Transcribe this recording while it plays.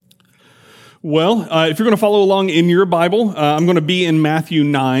Well, if you're going to follow along in your Bible, I'm going to be in Matthew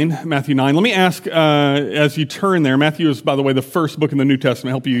 9. Matthew 9. Let me ask, as you turn there, Matthew is, by the way, the first book in the New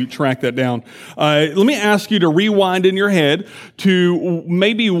Testament. Help you track that down. Let me ask you to rewind in your head to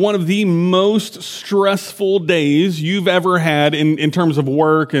maybe one of the most stressful days you've ever had in terms of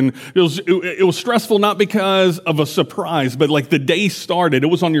work. And it was stressful not because of a surprise, but like the day started. It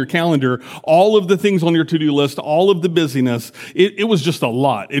was on your calendar. All of the things on your to-do list, all of the busyness. It was just a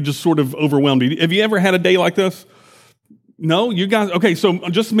lot. It just sort of overwhelmed. Have you ever had a day like this? No, you guys. Okay, so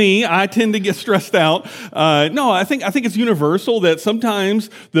just me. I tend to get stressed out. No, I think it's universal that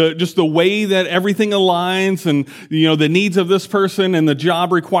sometimes the way that everything aligns, and the needs of this person and the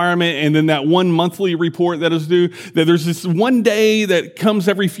job requirement, and then that one monthly report that is due. That there's this one day that comes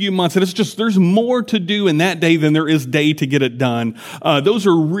every few months, and it's just there's more to do in that day than there is day to get it done. Those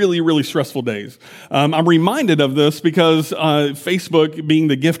are really, really stressful days. I'm reminded of this because Facebook, being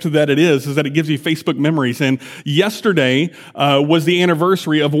the gift that it is that it gives you Facebook memories. And yesterday was the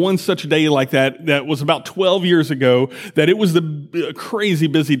anniversary of one such day like that. That was about 12 years ago. That it was the crazy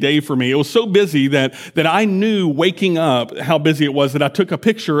busy day for me. It was so busy that I knew waking up how busy it was that I took a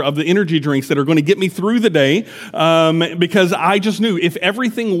picture of the energy drinks that are going to get me through the day, because I just knew if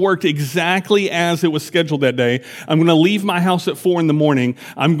everything worked exactly as it was scheduled that day, I'm going to leave my house at 4 a.m.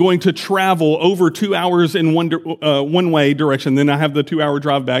 I'm going to travel over 2 hours in one way direction. Then I have the 2-hour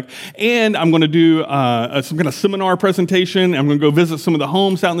drive back, and I'm going to do some kind of seminar presentation. I'm going to go visit some of the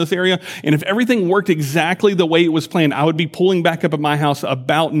homes out in this area. And if everything worked exactly the way it was planned, I would be pulling back up at my house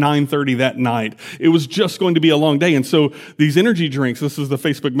about 9:30 that night. It was just going to be a long day. And so these energy drinks, this is the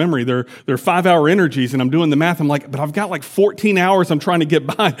Facebook memory, they're 5-hour energies. And I'm doing the math. I'm like, but I've got like 14 hours I'm trying to get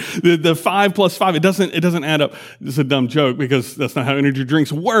by. The 5 plus 5, it doesn't add up. It's a dumb joke because that's not how energy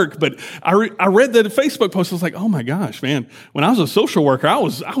drinks work. But I read the Facebook post. I was like, oh my gosh, man. When I was a social worker, I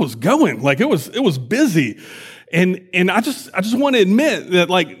was going. Like it was busy. And I just want to admit that,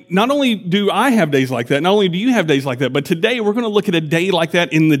 like, not only do I have days like that, not only do you have days like that, but today we're going to look at a day like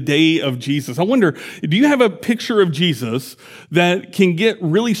that in the day of Jesus. I wonder, do you have a picture of Jesus that can get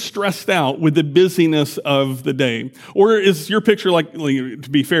really stressed out with the busyness of the day? Or is your picture like, to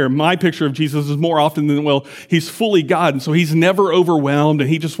be fair, my picture of Jesus is more often than, well, he's fully God, and so he's never overwhelmed, and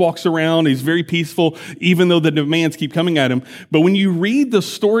he just walks around, he's very peaceful, even though the demands keep coming at him. But when you read the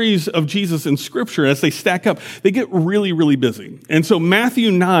stories of Jesus in Scripture, as they stack up, they get really, really busy. And so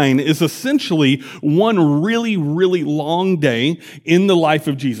Matthew 9 is essentially one really, really long day in the life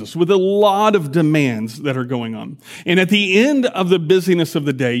of Jesus with a lot of demands that are going on. And at the end of the busyness of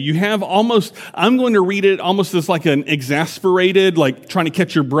the day, you have I'm going to read it almost as like an exasperated, like trying to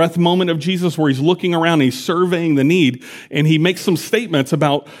catch your breath moment of Jesus where he's looking around and he's surveying the need. And he makes some statements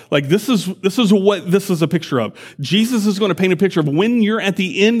about like, this is what this is a picture of. Jesus is going to paint a picture of when you're at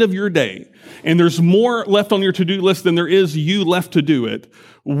the end of your day and there's more left on your to-do list than there is you left to do it.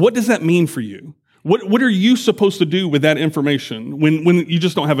 What does that mean for you? What are you supposed to do with that information when you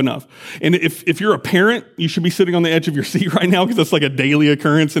just don't have enough? And if you're a parent, you should be sitting on the edge of your seat right now because that's like a daily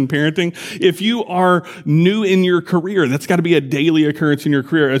occurrence in parenting. If you are new in your career, that's got to be a daily occurrence in your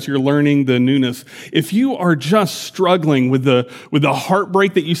career as you're learning the newness. If you are just struggling with the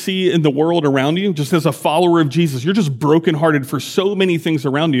heartbreak that you see in the world around you, just as a follower of Jesus, you're just brokenhearted for so many things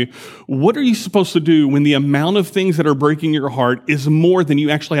around you. What are you supposed to do when the amount of things that are breaking your heart is more than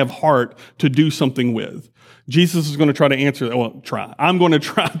you actually have heart to do something with? Jesus is going to try to answer that. Well, I'm going to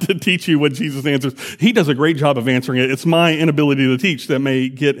try to teach you what Jesus answers. He does a great job of answering it. It's my inability to teach that may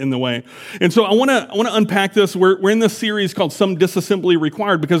get in the way. And so I want to unpack this. We're in this series called Some Disassembly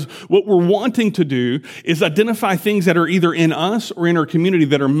Required because what we're wanting to do is identify things that are either in us or in our community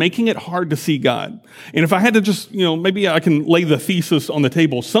that are making it hard to see God. And if I had to just, maybe I can lay the thesis on the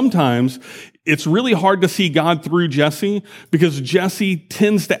table. Sometimes it's really hard to see God through Jesse because Jesse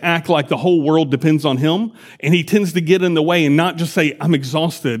tends to act like the whole world depends on him, and he tends to get in the way and not just say, I'm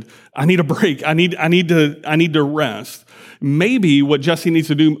exhausted. I need a break. I need to rest. Maybe what Jesse needs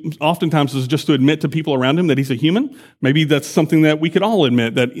to do oftentimes is just to admit to people around him that he's a human. Maybe that's something that we could all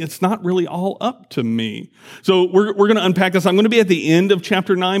admit, that it's not really all up to me. So we're going to unpack this. I'm going to be at the end of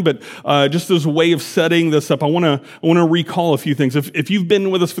chapter 9, but just as a way of setting this up, I want to recall a few things. If you've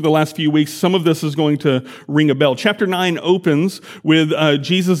been with us for the last few weeks, some of this is going to ring a bell. Chapter 9 opens with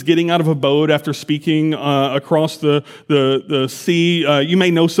Jesus getting out of a boat after speaking across the sea. You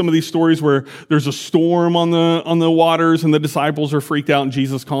may know some of these stories where there's a storm on the waters, and and the disciples are freaked out, and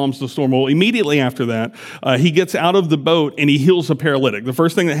Jesus calms the storm. Well, immediately after that, he gets out of the boat and he heals a paralytic. The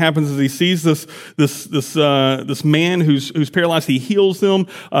first thing that happens is he sees this man who's paralyzed. He heals them,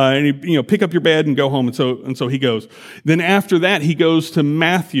 and he, pick up your bed and go home. And so he goes. Then after that, he goes to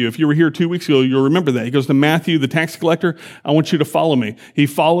Matthew. If you were here 2 weeks ago, you'll remember that. He goes to Matthew, the tax collector. I want you to follow me. He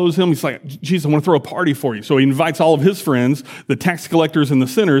follows him. He's like, Jesus, I want to throw a party for you. So he invites all of his friends, the tax collectors and the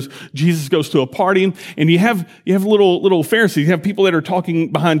sinners. Jesus goes to a party, and you have little Pharisees. You have people that are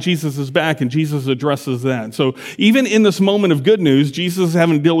talking behind Jesus' back, and Jesus addresses that. So even in this moment of good news, Jesus is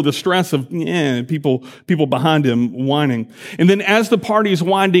having to deal with the stress of people behind him whining. And then as the party is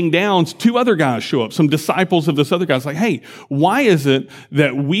winding down, two other guys show up, some disciples of this other guy. It's like, hey, why is it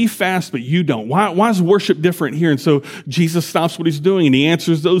that we fast but you don't? Why is worship different here? And so Jesus stops what he's doing and he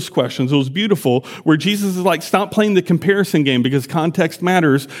answers those questions. It was beautiful, where Jesus is like, stop playing the comparison game, because context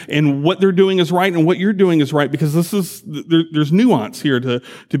matters, and what they're doing is right and what you're doing is right, because there's nuance here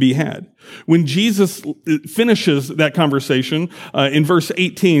to be had. When Jesus finishes that conversation, in verse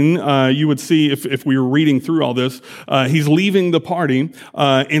 18, you would see, if we were reading through all this, he's leaving the party,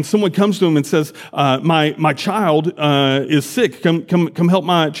 and someone comes to him and says, my child is sick. Come help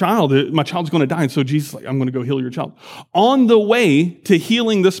my child. My child's going to die. And so Jesus is like, I'm going to go heal your child. On the way to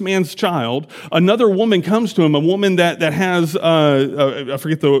healing this man's child, another woman comes to him, a woman that has, I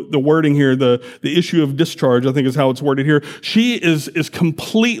forget the wording here, the issue of discharge, I think is how it's worded here. She is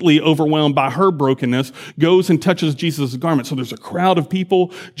completely overwhelmed by her brokenness, goes and touches Jesus' garment. So there's a crowd of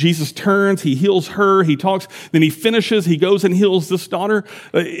people. Jesus turns, he heals her, he talks, then he finishes, he goes and heals this daughter.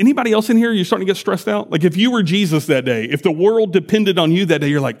 Anybody else in here, you're starting to get stressed out? Like if you were Jesus that day, if the world depended on you that day,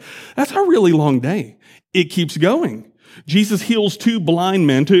 you're like, that's a really long day. It keeps going. Jesus heals two blind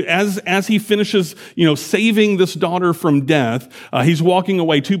men as he finishes, saving this daughter from death. He's walking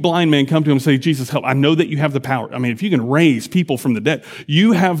away. Two blind men come to him and say, Jesus, help. I know that you have the power. I mean, if you can raise people from the dead,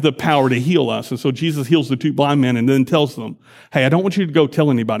 you have the power to heal us. And so Jesus heals the two blind men and then tells them, hey, I don't want you to go tell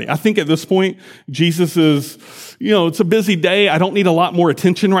anybody. I think at this point, Jesus is, it's a busy day. I don't need a lot more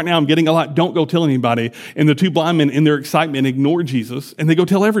attention right now. I'm getting a lot. Don't go tell anybody. And the two blind men, in their excitement, ignore Jesus and they go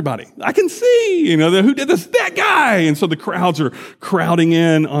tell everybody. I can see, who did this? That guy. And so the crowds are crowding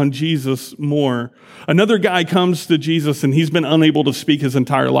in on Jesus more. Another guy comes to Jesus and he's been unable to speak his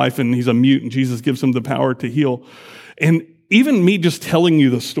entire life and he's a mute, and Jesus gives him the power to heal. And even me just telling you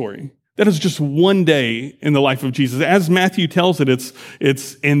the story, that is just one day in the life of Jesus. As Matthew tells it,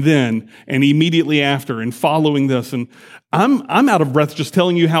 it's and then and immediately after and following this. And I'm out of breath just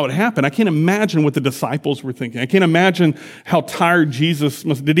telling you how it happened. I can't imagine what the disciples were thinking. I can't imagine how tired Jesus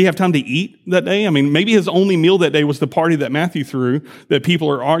did he have time to eat that day? I mean, maybe his only meal that day was the party that Matthew threw that people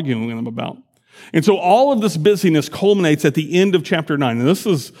are arguing with him about. And so all of this busyness culminates at the end of chapter 9. And this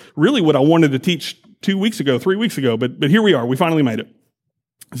is really what I wanted to teach 3 weeks ago, but here we are. We finally made it.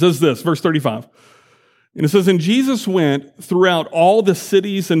 It says this, verse 35. And it says, and Jesus went throughout all the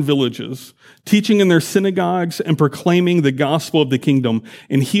cities and villages, teaching in their synagogues and proclaiming the gospel of the kingdom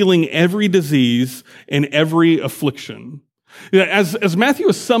and healing every disease and every affliction. As Matthew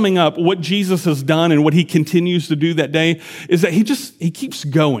is summing up what Jesus has done and what he continues to do that day, is that he keeps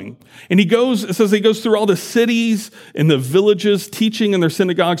going. And it says he goes through all the cities and the villages, teaching in their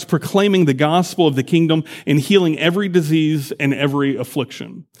synagogues, proclaiming the gospel of the kingdom and healing every disease and every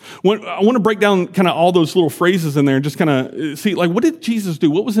affliction. I want to break down kind of all those little phrases in there and just kind of see, like, what did Jesus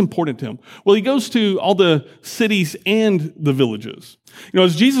do? What was important to him? Well, he goes to all the cities and the villages.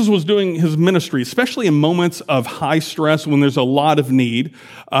 As Jesus was doing his ministry, especially in moments of high stress when there's a lot of need,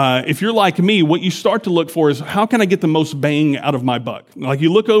 if you're like me, what you start to look for is, how can I get the most bang out of my buck? Like,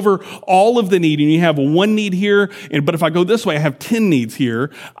 you look over all of the need and you have one need here, but if I go this way, I have 10 needs here.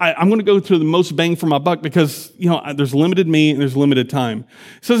 I'm going to go to the most bang for my buck because, there's limited me and there's limited time.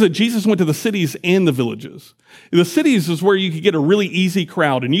 It says that Jesus went to the cities and the villages. The cities is where you could get a really easy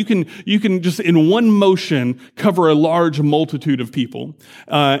crowd, and you can just in one motion cover a large multitude of people.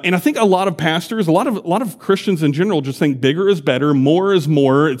 And I think a lot of pastors, a lot of Christians in general, just think bigger is better, more is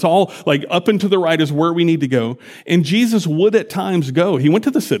more. It's all like up and to the right is where we need to go. And Jesus would at times go. He went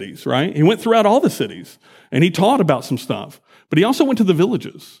to the cities, right? He went throughout all the cities, and he taught about some stuff. But he also went to the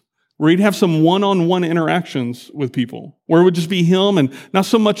villages, where he'd have some one-on-one interactions with people, where it would just be him and not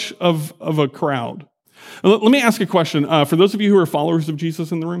so much of a crowd. Let me ask a question. For those of you who are followers of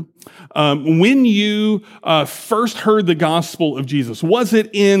Jesus in the room, when you first heard the gospel of Jesus, was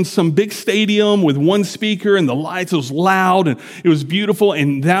it in some big stadium with one speaker and the lights, it was loud and it was beautiful,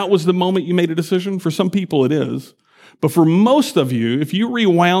 and that was the moment you made a decision? For some people it is. But for most of you, if you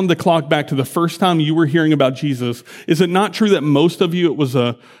rewound the clock back to the first time you were hearing about Jesus, is it not true that most of you, it was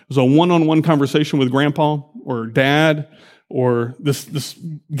a one-on-one conversation with grandpa or dad or this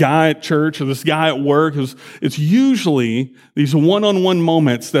guy at church or this guy at work? It's usually these one-on-one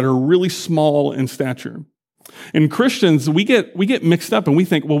moments that are really small in stature. And Christians, we get mixed up and we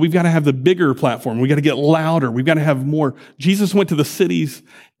think, well, we've got to have the bigger platform. We've got to get louder. We've got to have more. Jesus went to the cities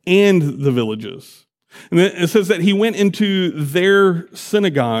and the villages. And then it says that he went into their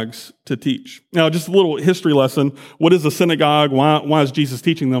synagogues to teach. Now, just a little history lesson. What is a synagogue? Why is Jesus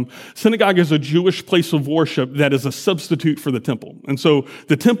teaching them? Synagogue is a Jewish place of worship that is a substitute for the temple. And so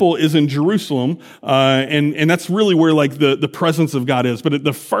the temple is in Jerusalem, and that's really where like the presence of God is. But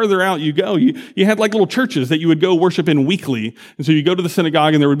the further out you go, you had like little churches that you would go worship in weekly. And so you go to the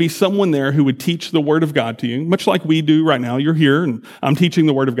synagogue and there would be someone there who would teach the word of God to you, much like we do right now. You're here and I'm teaching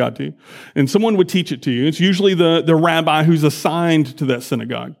the word of God to you. And someone would teach it to you. It's usually the rabbi who's assigned to that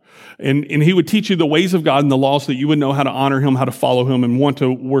synagogue. And he would teach you the ways of God and the laws so that you would know how to honor him, how to follow him, and want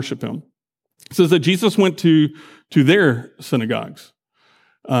to worship him. It says that Jesus went to their synagogues.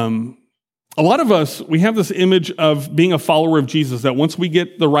 A lot of us, we have this image of being a follower of Jesus, that once we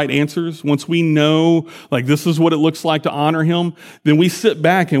get the right answers, once we know, like, this is what it looks like to honor him, then we sit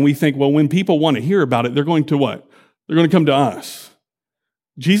back and we think, well, when people want to hear about it, they're going to what? They're going to come to us.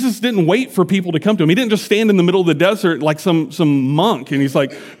 Jesus didn't wait for people to come to him. He didn't just stand in the middle of the desert like some monk. And he's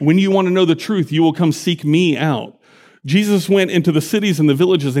like, when you want to know the truth, you will come seek me out. Jesus went into the cities and the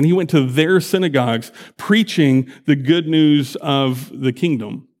villages and he went to their synagogues preaching the good news of the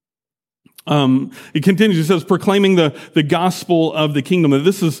kingdom. It continues, it says, proclaiming the gospel of the kingdom.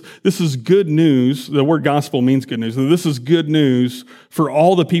 This is good news. The word gospel means good news. This is good news for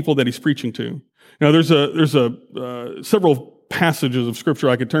all the people that he's preaching to. Now, there's several passages of scripture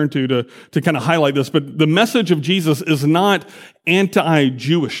I could turn to kind of highlight this, but the message of Jesus is not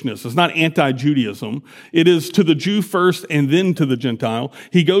anti-Jewishness. It's not anti-Judaism. It is to the Jew first and then to the Gentile.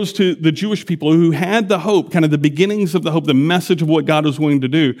 He goes to the Jewish people who had the hope, kind of the beginnings of the hope, the message of what God was willing to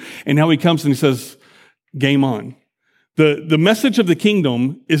do. And now he comes and he says, game on. The message of the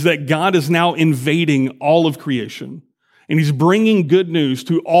kingdom is that God is now invading all of creation. And he's bringing good news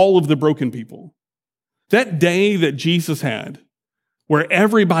to all of the broken people. That day that Jesus had, where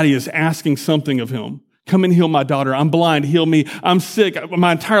everybody is asking something of him, come and heal my daughter. I'm blind, heal me. I'm sick.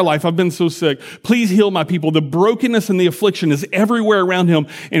 My entire life, I've been so sick. Please heal my people. The brokenness and the affliction is everywhere around him.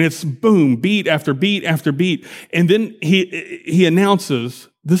 And it's boom, beat after beat after beat. And then he announces,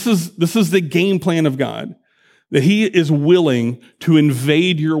 this is the game plan of God, that he is willing to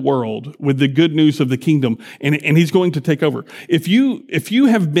invade your world with the good news of the kingdom. And he's going to take over. If you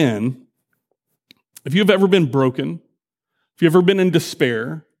have ever been broken, if you've ever been in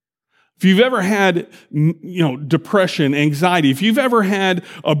despair, if you've ever had, depression, anxiety, if you've ever had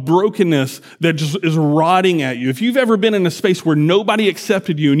a brokenness that just is rotting at you, if you've ever been in a space where nobody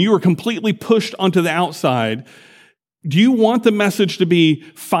accepted you and you were completely pushed onto the outside, do you want the message to be,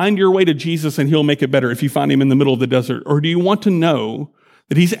 find your way to Jesus and he'll make it better if you find him in the middle of the desert? Or do you want to know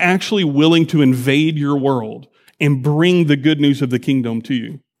that he's actually willing to invade your world and bring the good news of the kingdom to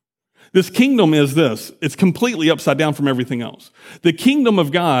you? This kingdom is this. It's completely upside down from everything else. The kingdom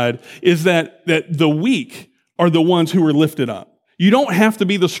of God is that the weak are the ones who are lifted up. You don't have to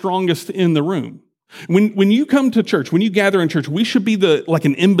be the strongest in the room. When you come to church, when you gather in church, we should be like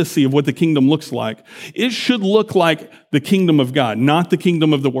an embassy of what the kingdom looks like. It should look like the kingdom of God, not the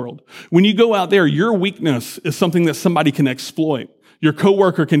kingdom of the world. When you go out there, your weakness is something that somebody can exploit. Your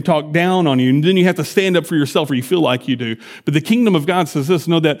coworker can talk down on you, and then you have to stand up for yourself, or you feel like you do. But the kingdom of God says this,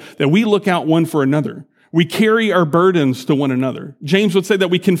 know that we look out one for another. We carry our burdens to one another. James would say that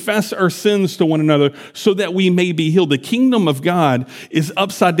we confess our sins to one another so that we may be healed. The kingdom of God is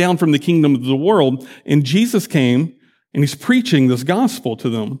upside down from the kingdom of the world, and Jesus came, and he's preaching this gospel to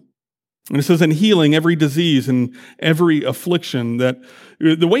them. And it says, in healing every disease and every affliction, that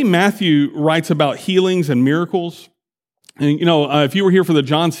the way Matthew writes about healings and miracles, and, if you were here for the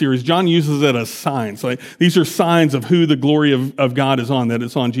John series, John uses it as signs. Like, these are signs of who the glory of God is on, that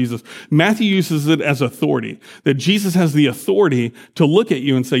it's on Jesus. Matthew uses it as authority, that Jesus has the authority to look at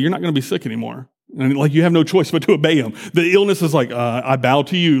you and say, you're not going to be sick anymore. And like, you have no choice but to obey him. The illness is like, I bow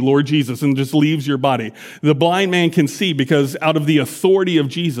to you, Lord Jesus, and just leaves your body. The blind man can see because out of the authority of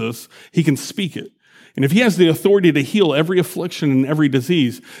Jesus, he can speak it. And if he has the authority to heal every affliction and every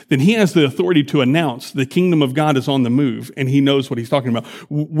disease, then he has the authority to announce the kingdom of God is on the move, and he knows what he's talking about.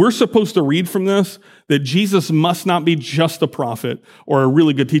 We're supposed to read from this that Jesus must not be just a prophet or a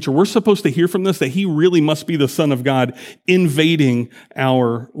really good teacher. We're supposed to hear from this that he really must be the Son of God invading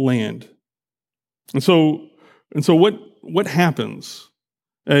our land. And so And so what happens?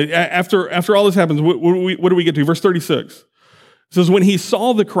 After all this happens, what do we get to? Verse 36. It says, when he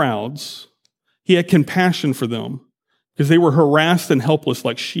saw the crowds, he had compassion for them because they were harassed and helpless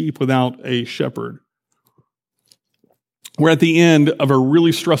like sheep without a shepherd. We're at the end of a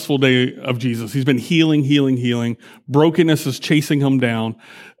really stressful day of Jesus. He's been healing. Brokenness is chasing him down.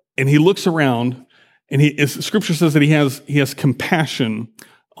 And he looks around, and Scripture says that he has compassion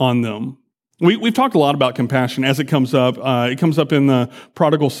on them. We've talked a lot about compassion as it comes up. It comes up in the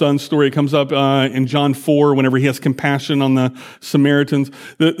prodigal son story. It comes up in John 4 whenever he has compassion on the Samaritans.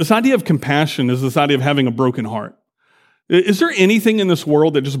 This idea of compassion is this idea of having a broken heart. Is there anything in this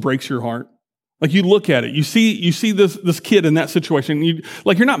world that just breaks your heart? Like you look at it, you see this kid in that situation,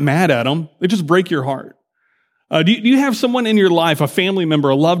 you're not mad at them, they just break your heart. Do you have someone in your life, a family member,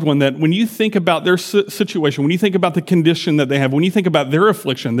 a loved one, that when you think about their situation, when you think about the condition that they have, when you think about their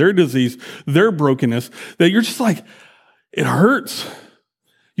affliction, their disease, their brokenness, that you're just like, it hurts.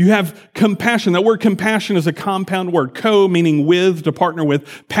 You have compassion. That word compassion is a compound word. Co meaning with, to partner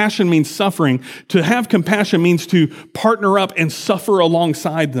with. Passion means suffering. To have compassion means to partner up and suffer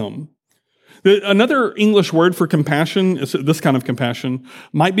alongside them. Another English word for compassion, this kind of compassion,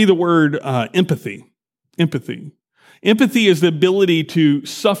 might be the word empathy. Empathy. Empathy is the ability to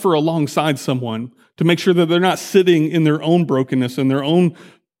suffer alongside someone to make sure that they're not sitting in their own brokenness and their own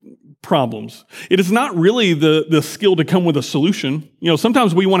problems. It is not really the skill to come with a solution.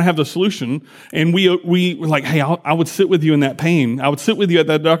 Sometimes we want to have the solution, and we're like, hey, I would sit with you in that pain. I would sit with you at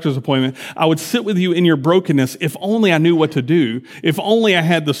that doctor's appointment. I would sit with you in your brokenness if only I knew what to do, if only I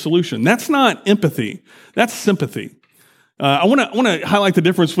had the solution. That's not empathy. That's sympathy. I want to highlight the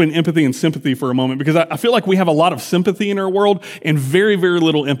difference between empathy and sympathy for a moment, because I feel like we have a lot of sympathy in our world and very, very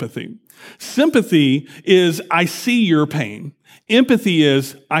little empathy. Sympathy is, I see your pain. Empathy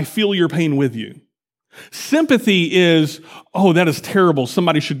is, I feel your pain with you. Sympathy is, oh, that is terrible.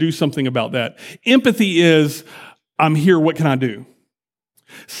 Somebody should do something about that. Empathy is, I'm here. What can I do?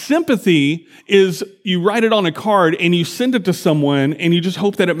 Sympathy is you write it on a card and you send it to someone and you just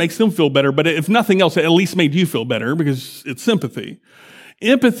hope that it makes them feel better. But if nothing else, it at least made you feel better because it's sympathy.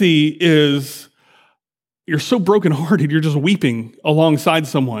 Empathy is you're so brokenhearted, you're just weeping alongside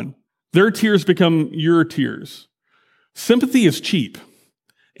someone. Their tears become your tears. Sympathy is cheap,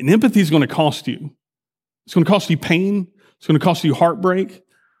 and empathy is going to cost you. It's going to cost you pain. It's going to cost you heartbreak.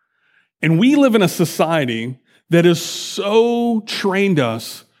 And we live in a society that has so trained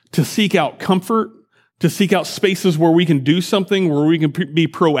us to seek out comfort, to seek out spaces where we can do something, where we can be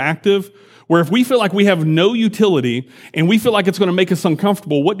proactive, where if we feel like we have no utility and we feel like it's going to make us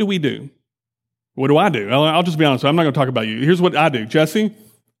uncomfortable, what do we do? What do I do? I'll just be honest. I'm not going to talk about you. Here's what I do. Jesse,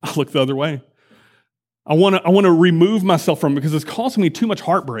 I look the other way. I want to remove myself from it because it's causing me too much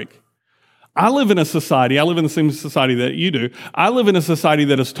heartbreak. I live in the same society that you do. I live in a society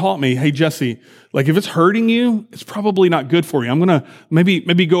that has taught me, hey, Jesse, like if it's hurting you, it's probably not good for you. I'm going to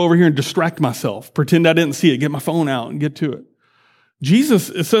maybe go over here and distract myself, pretend I didn't see it, get my phone out and get to it. Jesus,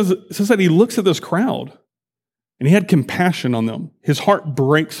 it says that he looks at this crowd and he had compassion on them. His heart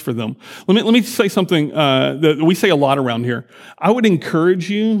breaks for them. Let me say something that we say a lot around here. I would encourage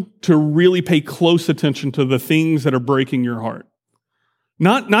you to really pay close attention to the things that are breaking your heart.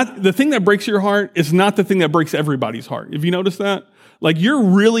 Not the thing that breaks your heart is not the thing that breaks everybody's heart. Have you noticed that? Like you're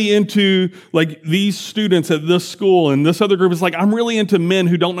really into like these students at this school, and this other group is like, I'm really into men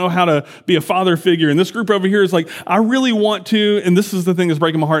who don't know how to be a father figure. And this group over here is like, I really want to, and this is the thing that's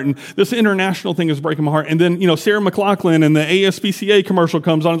breaking my heart. And this international thing is breaking my heart. And then, Sarah McLachlan and the ASPCA commercial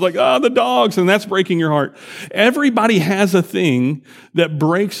comes on. It's like, the dogs, and that's breaking your heart. Everybody has a thing that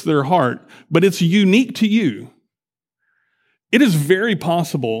breaks their heart, but it's unique to you. It is very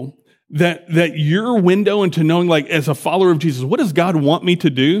possible that your window into knowing, like, as a follower of Jesus, what does God want me to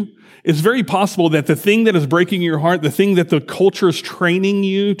do? It's very possible that the thing that is breaking your heart, the thing that the culture is training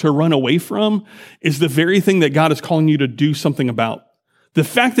you to run away from, is the very thing that God is calling you to do something about. The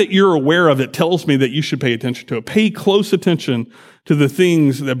fact that you're aware of it tells me that you should pay attention to it. Pay close attention to the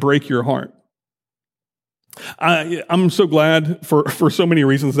things that break your heart. I'm so glad for so many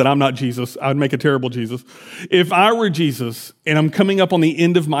reasons that I'm not Jesus. I would make a terrible Jesus. If I were Jesus and I'm coming up on the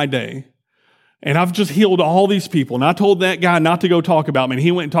end of my day and I've just healed all these people and I told that guy not to go talk about me and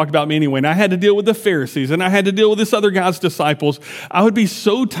he went and talked about me anyway and I had to deal with the Pharisees and I had to deal with this other guy's disciples, I would be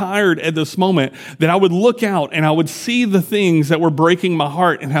so tired at this moment that I would look out and I would see the things that were breaking my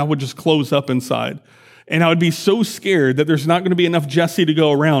heart and I would just close up inside. And I would be so scared that there's not going to be enough Jesse to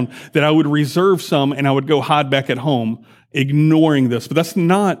go around that I would reserve some and I would go hide back at home ignoring this. But that's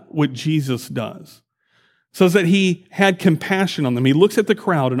not what Jesus does. says that he had compassion on them. He looks at the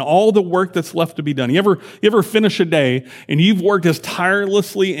crowd and all the work that's left to be done. You ever finish a day and you've worked as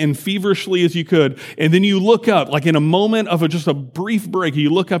tirelessly and feverishly as you could, and then you look up, like in a moment of just a brief break, you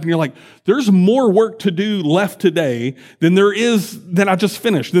look up and you're like, there's more work to do left today than I just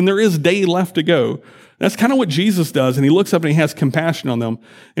finished, than there is day left to go. That's kind of what Jesus does, and he looks up and he has compassion on them.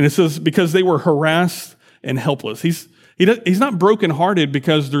 And it says, because they were harassed and helpless. He's not brokenhearted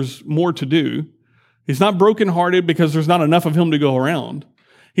because there's more to do. He's not brokenhearted because there's not enough of him to go around.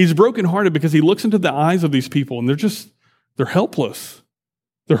 He's brokenhearted because he looks into the eyes of these people and they're helpless.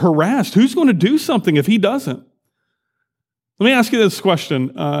 They're harassed. Who's going to do something if he doesn't? Let me ask you this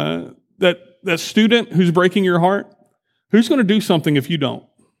question. That student who's breaking your heart, who's going to do something if you don't?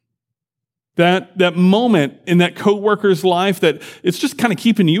 That moment in that coworker's life that it's just kind of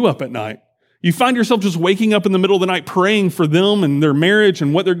keeping you up at night. You find yourself just waking up in the middle of the night praying for them and their marriage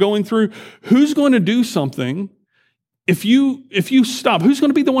and what they're going through. Who's going to do something if you stop? Who's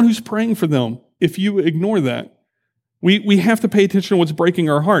going to be the one who's praying for them if you ignore that? We have to pay attention to what's breaking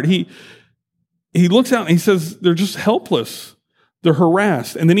our heart. He looks out and he says they're just helpless. They're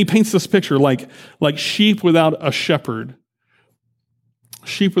harassed. And then he paints this picture like sheep without a shepherd.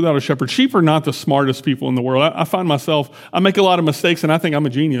 Sheep without a shepherd. Sheep are not the smartest people in the world. I find myself, I make a lot of mistakes and I think I'm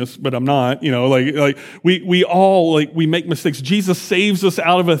a genius, but I'm not. We all make mistakes. Jesus saves us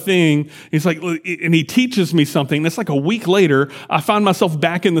out of a thing. He's like, and he teaches me something. And it's like a week later, I find myself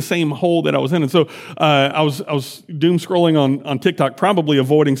back in the same hole that I was in. And so, I was doom scrolling on TikTok, probably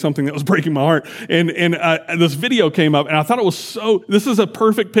avoiding something that was breaking my heart. And this video came up and I thought it was this is a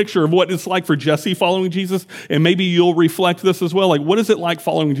perfect picture of what it's like for Jesse following Jesus. And maybe you'll reflect this as well. Like, what is it like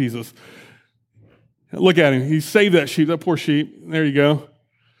following Jesus? Look at him. He saved that sheep, that poor sheep. There you go.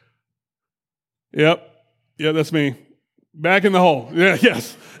 Yep, that's me. Back in the hole. Yeah,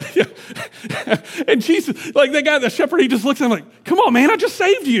 yes. Yeah. And Jesus, like that guy, the shepherd, he just looks at him like, come on, man, I just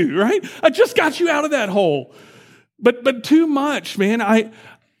saved you, right? I just got you out of that hole. But too much, man.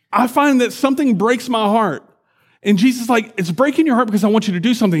 I find that something breaks my heart. And Jesus is like, it's breaking your heart because I want you to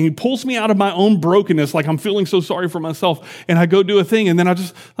do something. He pulls me out of my own brokenness, like I'm feeling so sorry for myself, and I go do a thing, and then I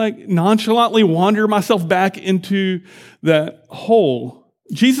just nonchalantly wander myself back into that hole.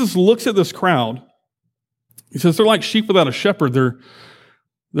 Jesus looks at this crowd. He says, they're like sheep without a shepherd.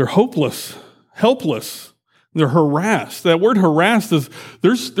 They're hopeless, helpless. They're harassed. That word harassed is,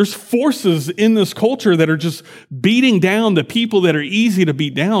 there's forces in this culture that are just beating down the people that are easy to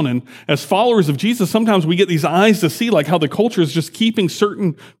beat down. And as followers of Jesus, sometimes we get these eyes to see like how the culture is just keeping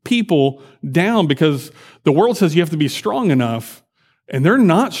certain people down because the world says you have to be strong enough, and they're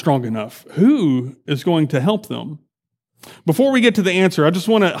not strong enough. Who is going to help them? Before we get to the answer, I just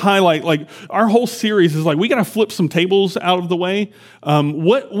want to highlight, our whole series is we got to flip some tables out of the way.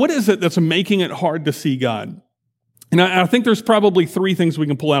 What is it that's making it hard to see God? And I think there's probably three things we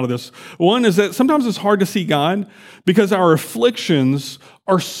can pull out of this. One is that sometimes it's hard to see God because our afflictions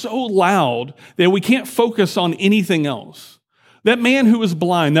are so loud that we can't focus on anything else. That man who was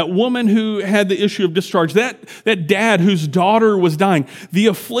blind, that woman who had the issue of discharge, that dad whose daughter was dying, the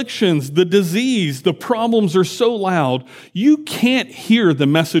afflictions, the disease, the problems are so loud, you can't hear the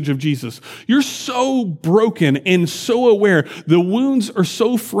message of Jesus. You're so broken and so aware. The wounds are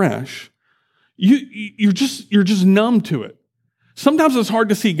so fresh. You're just numb to it. Sometimes it's hard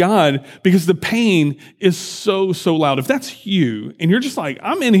to see God because the pain is so loud. If that's you and you're just like,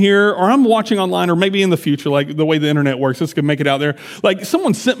 I'm in here or I'm watching online or maybe in the future, like the way the internet works, this could make it out there. Like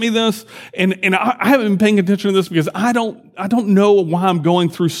someone sent me this and I haven't been paying attention to this because I don't know why I'm going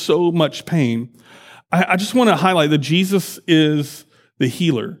through so much pain. I just want to highlight that Jesus is the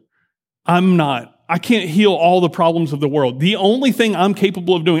healer. I'm not. I can't heal all the problems of the world. The only thing I'm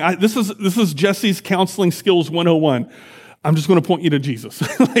capable of doing, this is Jesse's Counseling Skills 101. I'm just going to point you to Jesus.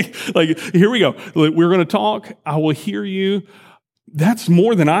 Here we go. We're going to talk. I will hear you. That's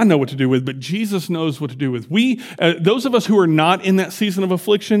more than I know what to do with, but Jesus knows what to do with. Those of us who are not in that season of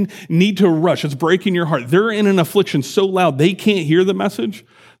affliction need to rush. It's breaking your heart. They're in an affliction so loud they can't hear the message.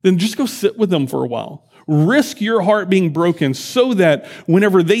 Then just go sit with them for a while. Risk your heart being broken so that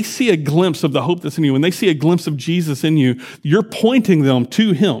whenever they see a glimpse of the hope that's in you, when they see a glimpse of Jesus in you, you're pointing them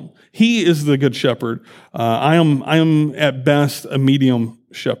to him. He is the good shepherd. I am at best a medium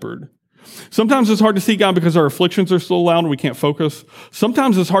shepherd. Sometimes it's hard to see God because our afflictions are so loud and we can't focus.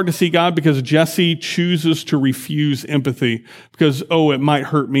 Sometimes it's hard to see God because Jesse chooses to refuse empathy because, it might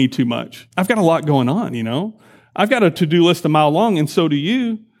hurt me too much. I've got a lot going on, I've got a to-do list a mile long, and so do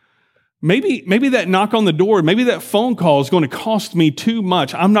you. Maybe that knock on the door, maybe that phone call is going to cost me too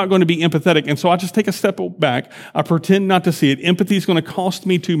much. I'm not going to be empathetic. And so I just take a step back. I pretend not to see it. Empathy is going to cost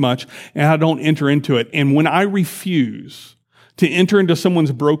me too much, and I don't enter into it. And when I refuse to enter into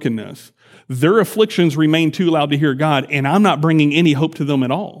someone's brokenness, their afflictions remain too loud to hear God, and I'm not bringing any hope to them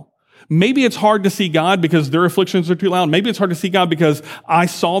at all. Maybe it's hard to see God because their afflictions are too loud. Maybe it's hard to see God because I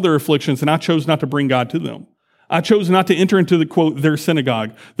saw their afflictions and I chose not to bring God to them. I chose not to enter into the, quote, their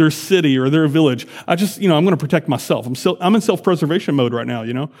synagogue, their city, or their village. I'm going to protect myself. I'm in self-preservation mode right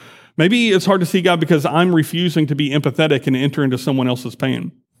now, Maybe it's hard to see God because I'm refusing to be empathetic and enter into someone else's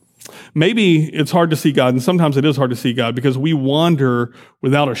pain. Maybe it's hard to see God, and sometimes it is hard to see God because we wander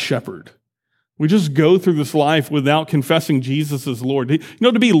without a shepherd. We just go through this life without confessing Jesus as Lord.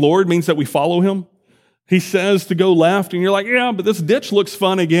 To be Lord means that we follow him. He says to go left, and you're like, yeah, but this ditch looks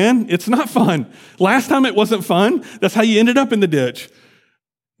fun again. It's not fun. Last time it wasn't fun. That's how you ended up in the ditch.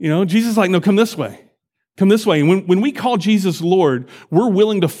 Jesus is like, no, come this way. Come this way. And when we call Jesus Lord, we're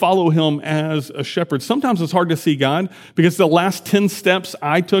willing to follow him as a shepherd. Sometimes it's hard to see God because the last 10 steps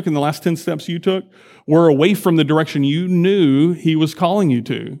I took and the last 10 steps you took were away from the direction you knew he was calling you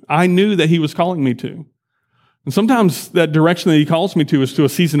to. I knew that he was calling me to. And sometimes that direction that he calls me to is to a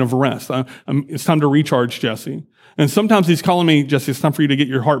season of rest. It's time to recharge, Jesse. And sometimes he's calling me, Jesse, it's time for you to get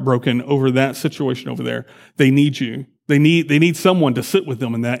your heart broken over that situation over there. They need you. They need someone to sit with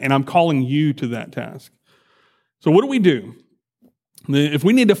them in that, and I'm calling you to that task. So what do we do? If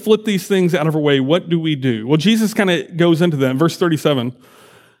we need to flip these things out of our way, what do we do? Well, Jesus kind of goes into that. In verse 37,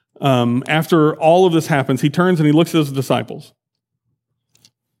 after all of this happens, he turns and he looks at his disciples.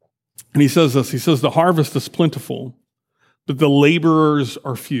 And he says this, he says, the harvest is plentiful, but the laborers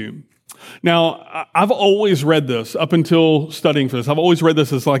are few. Now, I've always read this up until studying for this. I've always read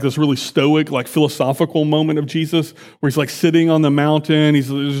this as like this really stoic, like philosophical moment of Jesus where he's like sitting on the mountain.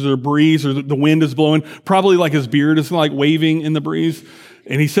 There's a breeze or the wind is blowing. Probably like his beard is like waving in the breeze.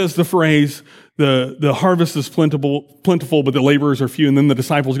 And he says the phrase, the harvest is plentiful, but the laborers are few. And then the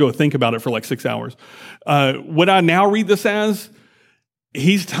disciples go think about it for like 6 hours. What I now read this as,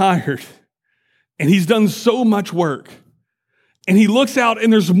 he's tired and he's done so much work. And he looks out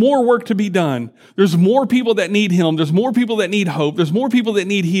and there's more work to be done. There's more people that need him. There's more people that need hope. There's more people that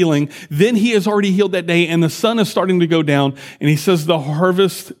need healing than he has already healed that day. And the sun is starting to go down. And he says the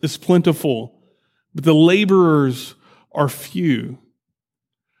harvest is plentiful, but the laborers are few.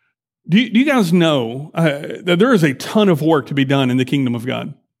 Do you guys know that there is a ton of work to be done in the kingdom of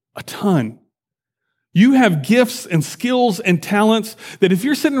God? A ton. You have gifts and skills and talents that if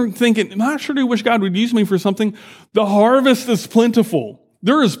you're sitting there thinking, I sure do wish God would use me for something, the harvest is plentiful.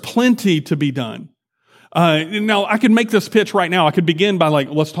 There is plenty to be done. Now, I could make this pitch right now. I could begin by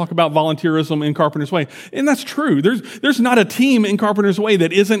let's talk about volunteerism in Carpenter's Way. And that's true. There's not a team in Carpenter's Way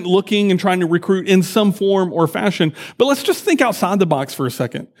that isn't looking and trying to recruit in some form or fashion. But let's just think outside the box for a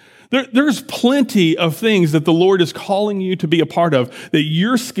second. There's plenty of things that the Lord is calling you to be a part of, that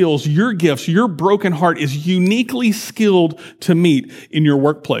your skills, your gifts, your broken heart is uniquely skilled to meet in your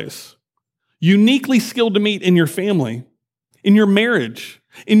workplace, uniquely skilled to meet in your family, in your marriage,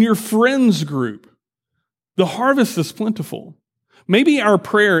 in your friends group. The harvest is plentiful. Maybe our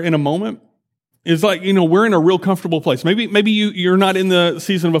prayer in a moment is we're in a real comfortable place. Maybe you're not in the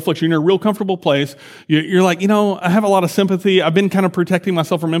season of affliction. You're in a real comfortable place. You're like, I have a lot of sympathy. I've been kind of protecting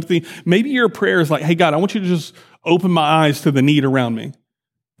myself from empathy. Maybe your prayer is like, hey, God, I want you to just open my eyes to the need around me.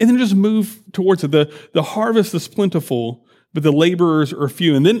 And then just move towards it. The harvest is plentiful, but the laborers are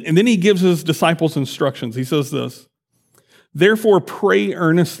few. And then he gives his disciples instructions. He says this, therefore pray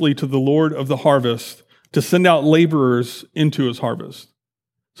earnestly to the Lord of the harvest to send out laborers into his harvest.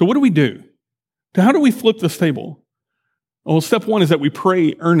 So what do we do? How do we flip this table? Well, step one is that we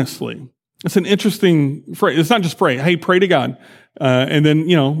pray earnestly. It's an interesting phrase. It's not just pray. Hey, pray to God. And then,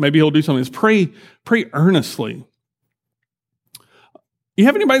 maybe he'll do something. It's pray earnestly. You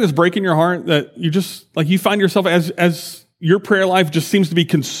have anybody that's breaking your heart that you just, you find yourself as your prayer life just seems to be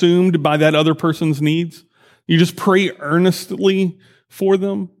consumed by that other person's needs? You just pray earnestly for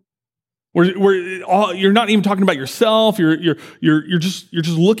them? You're not even talking about yourself. You're just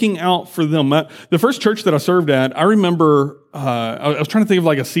looking out for them. The first church that I served at, I remember. I was trying to think of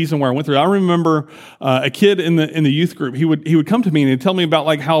a season where I went through. I remember a kid in the youth group. He would come to me and he'd tell me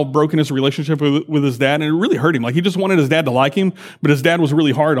about how broken his relationship with his dad, and it really hurt him. He just wanted his dad to like him, but his dad was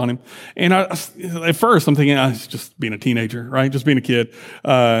really hard on him. And at first I'm thinking, he's just being a teenager, right? Just being a kid.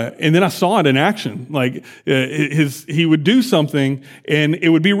 And then I saw it in action. He would do something and it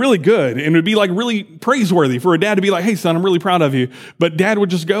would be really good and it would be really praiseworthy for a dad to be like, hey son, I'm really proud of you. But dad would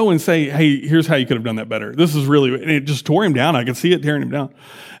just go and say, hey, here's how you could have done that better. This is really, and it just tore him down. down. I could see it tearing him down.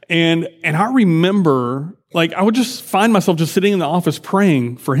 And I remember, like, I would just find myself just sitting in the office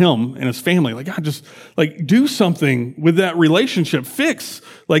praying for him and his family. Like, God, just, like, do something with that relationship. Fix,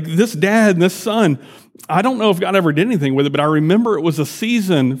 like, this dad and this son. I don't know if God ever did anything with it, but I remember it was a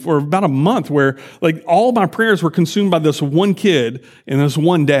season for about a month where, like, all my prayers were consumed by this one kid and this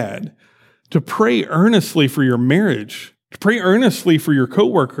one dad. To pray earnestly for your marriage, to pray earnestly for your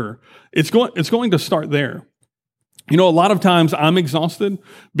coworker, it's going to start there. You know, a lot of times I'm exhausted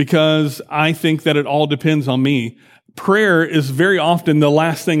because I think that it all depends on me. Prayer is very often the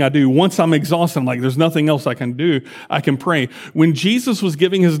last thing I do. Once I'm exhausted, I'm like, there's nothing else I can do. I can pray. When Jesus was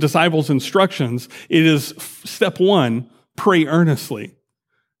giving his disciples instructions, it is step one, pray earnestly.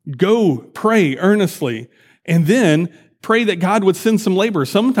 Go pray earnestly. And then pray that God would send some labor.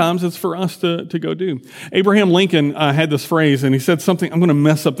 Sometimes it's for us to go do. Abraham Lincoln had this phrase, and he said something. I'm going to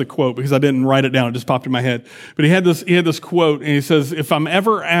mess up the quote because I didn't write it down. It just popped in my head. But he had this quote, and he says, if I'm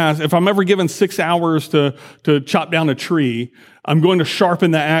ever given 6 hours to chop down a tree, I'm going to sharpen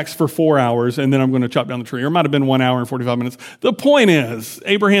the axe for 4 hours, and then I'm going to chop down the tree. Or it might have been 1 hour and 45 minutes. The point is,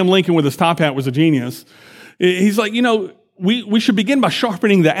 Abraham Lincoln with his top hat was a genius. He's like, you know, we should begin by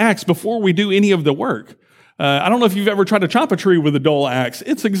sharpening the axe before we do any of the work. I don't know if you've ever tried to chop a tree with a dull axe.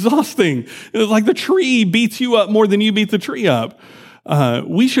 It's exhausting. It's like the tree beats you up more than you beat the tree up.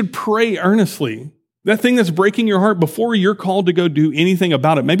 We should pray earnestly. That thing that's breaking your heart, before you're called to go do anything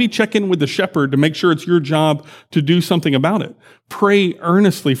about it, maybe check in with the shepherd to make sure it's your job to do something about it. Pray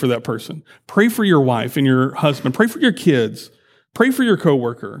earnestly for that person. Pray for your wife and your husband. Pray for your kids. Pray for your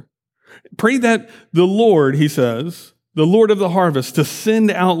coworker. Pray that the Lord, he says, the Lord of the harvest, to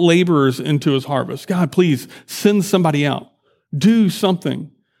send out laborers into his harvest. God, please send somebody out. Do something.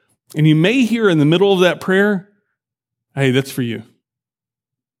 And you may hear in the middle of that prayer, hey, that's for you.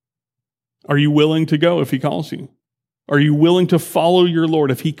 Are you willing to go if he calls you? Are you willing to follow your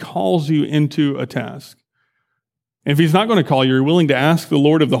Lord if he calls you into a task? And if he's not going to call you, you're willing to ask the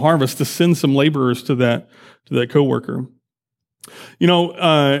Lord of the harvest to send some laborers to that coworker. You know,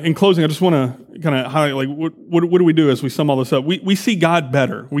 in closing, I just want to kind of highlight, like, what do we do as we sum all this up? We see God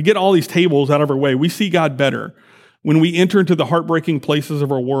better. We get all these tables out of our way. We see God better when we enter into the heartbreaking places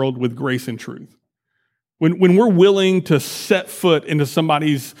of our world with grace and truth. When we're willing to set foot into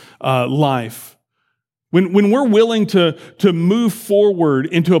somebody's life, when we're willing to move forward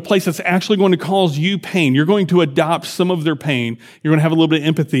into a place that's actually going to cause you pain, you're going to adopt some of their pain, you're going to have a little bit of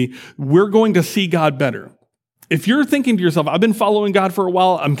empathy, we're going to see God better. If you're thinking to yourself, I've been following God for a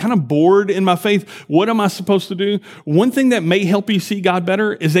while, I'm kind of bored in my faith, what am I supposed to do? One thing that may help you see God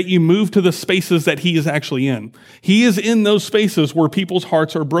better is that you move to the spaces that he is actually in. He is in those spaces where people's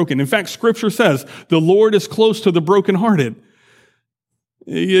hearts are broken. In fact, Scripture says, the Lord is close to the brokenhearted.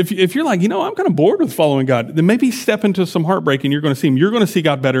 If you're like, you know, I'm kind of bored with following God, then maybe step into some heartbreak and you're going to see him. You're going to see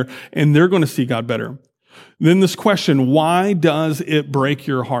God better, and they're going to see God better. Then this question, why does it break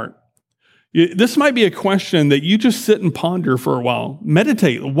your heart? This might be a question that you just sit and ponder for a while.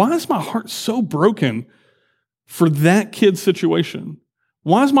 Meditate. Why is my heart so broken for that kid's situation?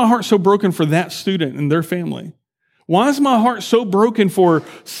 Why is my heart so broken for that student and their family? Why is my heart so broken for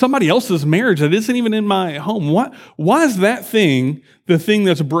somebody else's marriage that isn't even in my home? Why is that thing the thing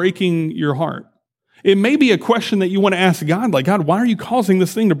that's breaking your heart? It may be a question that you want to ask God, like, God, why are you causing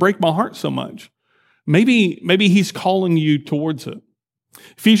this thing to break my heart so much? Maybe he's calling you towards it.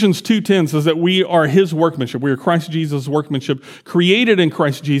 Ephesians 2:10 says that we are his workmanship. We are Christ Jesus' workmanship, created in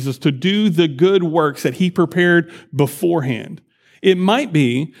Christ Jesus to do the good works that he prepared beforehand. It might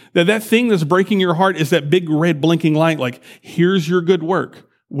be that thing that's breaking your heart is that big red blinking light, like, here's your good work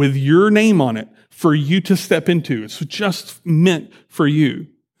with your name on it for you to step into. It's just meant for you.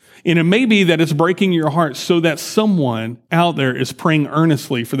 And it may be that it's breaking your heart so that someone out there is praying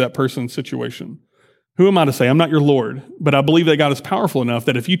earnestly for that person's situation. Who am I to say? I'm not your Lord, but I believe that God is powerful enough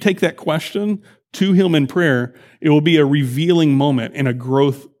that if you take that question to him in prayer, it will be a revealing moment and a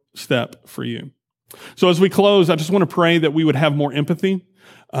growth step for you. So as we close, I just want to pray that we would have more empathy,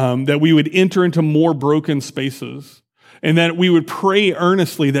 that we would enter into more broken spaces, and that we would pray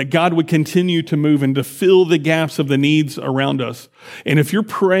earnestly that God would continue to move and to fill the gaps of the needs around us. And if you're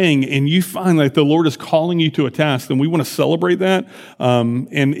praying and you find like the Lord is calling you to a task, then we want to celebrate that.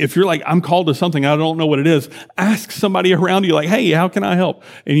 And if you're like, I'm called to something, I don't know what it is, ask somebody around you like, hey, how can I help?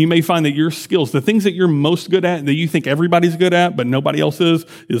 And you may find that your skills, the things that you're most good at, that you think everybody's good at, but nobody else is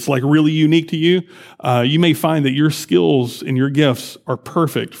like really unique to you. You may find that your skills and your gifts are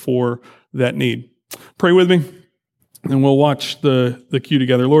perfect for that need. Pray with me. And we'll watch the cue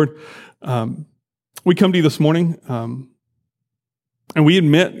together. Lord, we come to you this morning. And we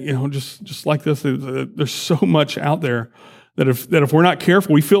admit, just like this, there's so much out there that if we're not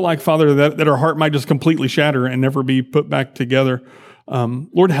careful, we feel like, Father, that our heart might just completely shatter and never be put back together.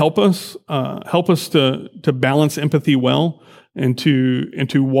 Lord, help us to balance empathy well and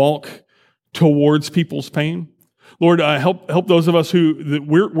to walk towards people's pain. Lord, help those of us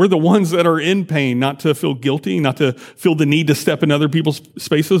we're the ones that are in pain, not to feel guilty, not to feel the need to step in other people's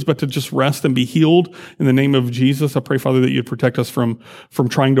spaces, but to just rest and be healed in the name of Jesus. I pray, Father, that you'd protect us from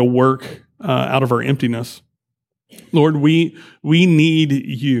trying to work out of our emptiness. Lord, we need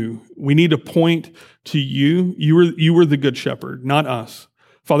you. We need to point to you. You were the good shepherd, not us.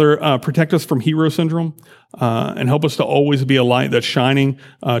 Father, protect us from hero syndrome and help us to always be a light that's shining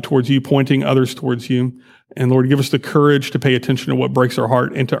towards you, pointing others towards you. And Lord, give us the courage to pay attention to what breaks our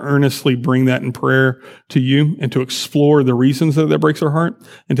heart and to earnestly bring that in prayer to you and to explore the reasons that breaks our heart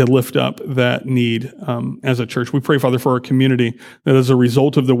and to lift up that need as a church. We pray, Father, for our community, that as a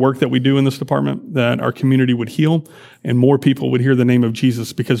result of the work that we do in this department, that our community would heal and more people would hear the name of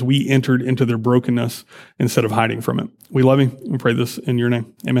Jesus because we entered into their brokenness instead of hiding from it. We love you. We pray this in your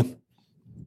name. Amen.